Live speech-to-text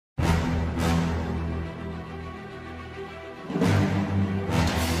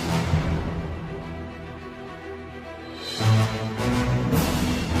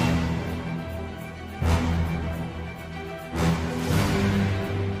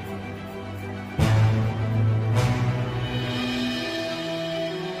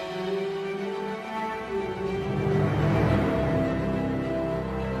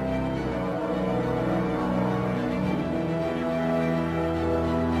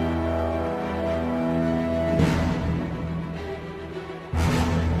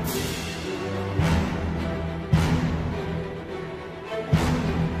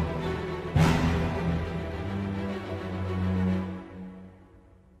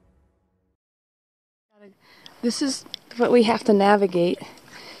This is what we have to navigate.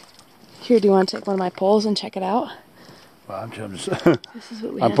 Here, do you want to take one of my poles and check it out? Well, This is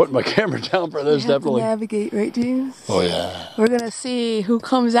what we I'm putting my camera down for this, definitely. To navigate, right, James? Oh, yeah. We're going to see who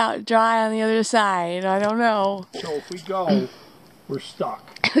comes out dry on the other side. I don't know. So if we go, we're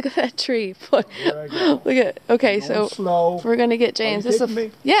stuck. Look at that tree. Look at, okay, so slow. we're going to get James. This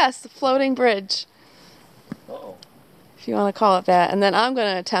is yes, the floating bridge. Uh-oh. If you want to call it that. And then I'm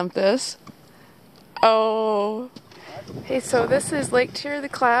going to attempt this. Oh. Hey, so this is Lake Tier of the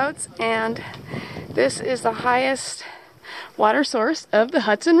Clouds, and this is the highest water source of the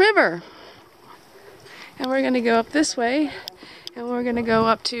Hudson River. And we're going to go up this way, and we're going to go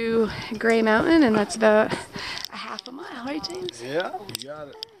up to Gray Mountain, and that's about a half a mile, right, James? Yeah, you got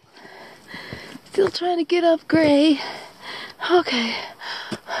it. Still trying to get up Gray. Okay.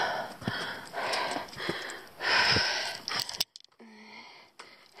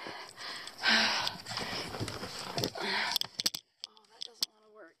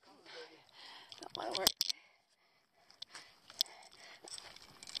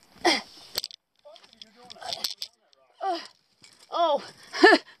 Oh,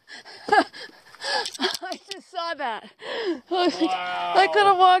 I just saw that. Wow. I could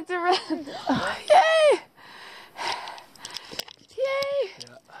have walked around. Yay! Yay!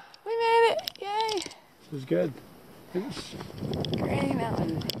 Yeah. We made it! Yay! This is good. Gray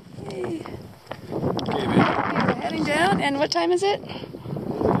Mountain. Yay! Okay, We're heading down, and what time is it?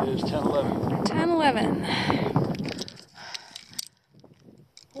 it is 10:11. 10:11.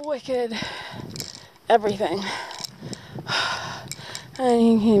 Wicked everything. I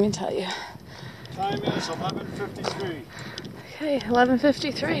can't even tell you. Time is 11:53. Okay,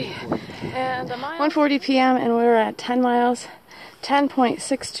 11:53. And 1:40 p.m. and we're at 10 miles.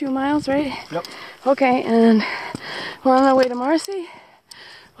 10.62 miles, right? Yep. Okay, and we're on our way to Marcy,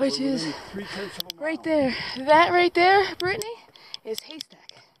 which is 3/10 of a mile. right there. That right there, Brittany, is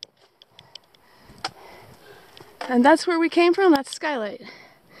Haystack. And that's where we came from. That's Skylight.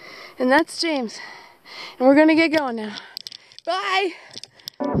 And that's James. And we're gonna get going now. Bye!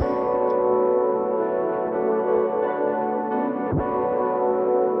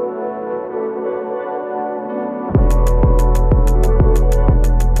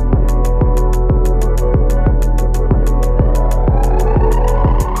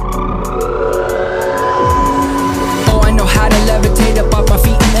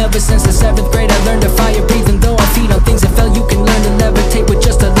 Since the 7th grade I learned to fire breathing. Though I feed on things that fell, you can learn to levitate with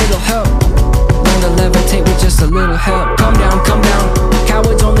just a little help. Learn to levitate with just a little help. Calm down,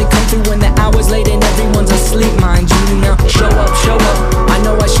 cowards only come through when the hour's late and everyone's asleep, mind you. Now show up, I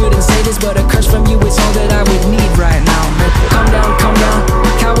know I shouldn't say this, but a curse from you is all that I would need right now, man. Calm down,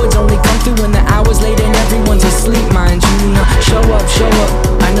 cowards only come through when the hour's late and everyone's asleep, mind you. Now show up,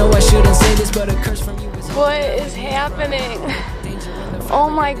 I know I shouldn't say this, but a curse from you is all What is happening? Oh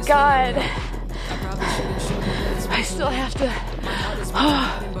my God. I still have to.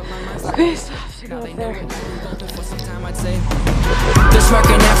 We still have to go up there. The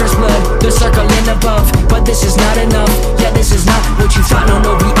smirking at first blood, the circling above, but this is not enough. Yeah, this is not what you thought. No,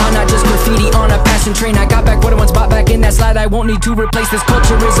 we are not just graffiti on a passing train. I got back what I once bought back in that slide. I won't need to replace this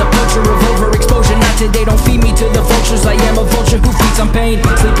culture. Is a culture of overexposure. Not today, don't feed me to the vultures. I am a vulture who feeds on pain.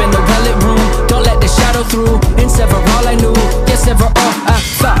 Sleep in the well-lit room, don't let the shadow through. In several I knew, yes, ever all I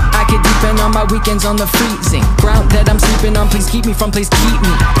thought I could deepen on my weekends on the freezing ground that I'm sleeping on. Please keep me from, please keep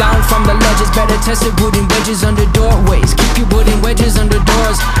me down from the ledges. Better tested wooden wedges under doorways. Keep your wooden wedges under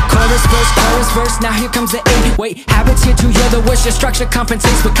doors. Chorus verse, now here comes the 8-8 habits here to hear the worst. Your structure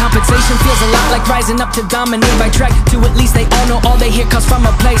compensates, but compensation feels a lot like rising up to dominate by track. To at least they all know all they hear comes from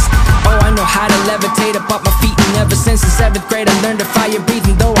a place. Oh, I know how to levitate up off my feet, and ever since the 7th grade I learned to fire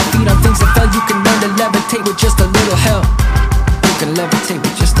breathing. Though I feed on things that fell, you can learn to levitate with just a little help. You can levitate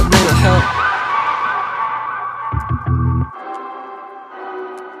with just a little help.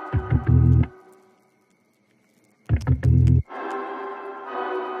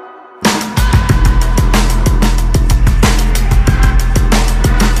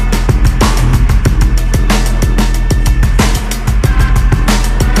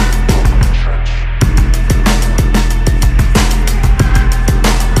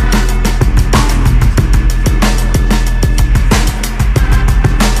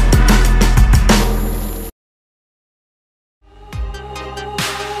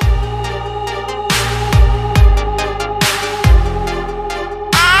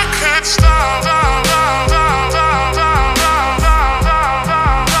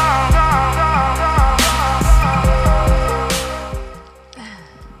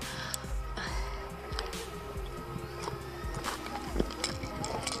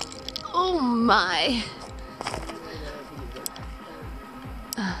 Oh my.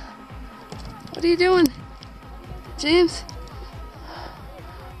 What are you doing, James?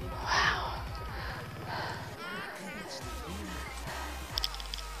 Wow.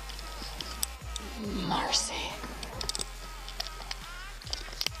 Marcy.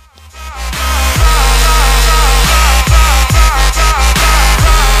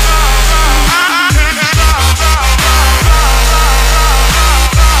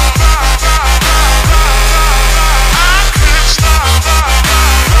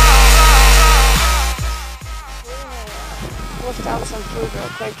 Lift out some food real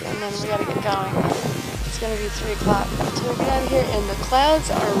quick and then we gotta get going. It's gonna be 3 o'clock until we get out of here and the clouds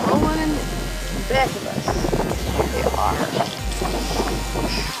are rolling back of us. They are.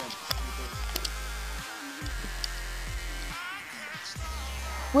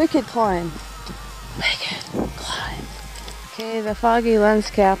 Wicked climb. Wicked climb. Okay, the foggy lens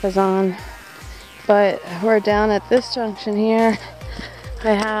cap is on, but we're down at this junction here.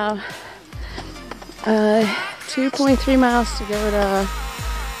 I have 2.3 miles to go to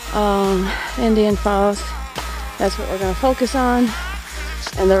Indian Falls. That's what we're going to focus on.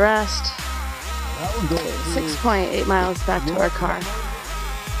 And the rest, 6.8 miles back to our car.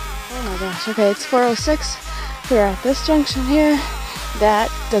 Oh my gosh. Okay, it's 4:06. We're at this junction here.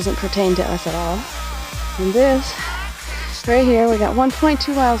 That doesn't pertain to us at all. And this, right here, we got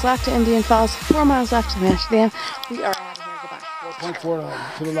 1.2 miles left to Indian Falls, 4 miles left to the Mash Dam. We are out of here. Goodbye.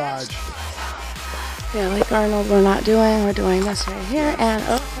 4.4 to the lodge. Yeah, Lake Arnold we're not doing. We're doing this right here. And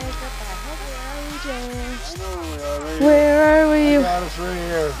okay, goodbye. Where are we? I got us right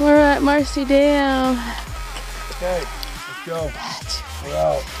here. We're at Marcy Dam. Okay, let's go. We're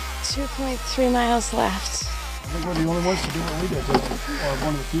out. 2.3 miles left. I think we're the only ones to do what we did today. Or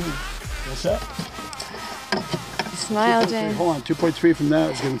one of the few. What's that? Smile, James. Hold on, 2.3 from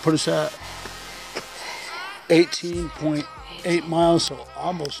that is going to put us at 18.8 miles, so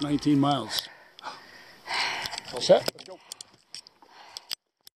almost 19 miles. All set? Let's go.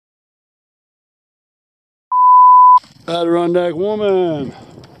 Adirondack woman,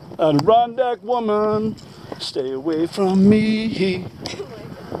 Adirondack woman, stay away from me.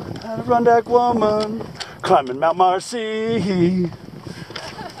 Adirondack woman, climbing Mount Marcy.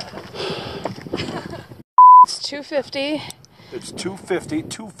 It's 2:50. It's 2:50,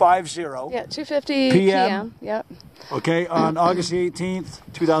 2:50. Yeah, 2:50 PM. Yep. Okay, on August 18th,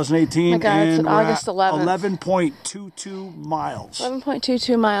 2018, Oh my God, it's and August we're 11th. 11.22 miles.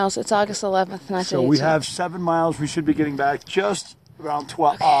 11.22 miles. It's August 11th, not So we have 7 miles. We should be getting back just around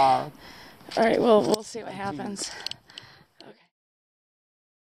 12. All right, we'll see what happens.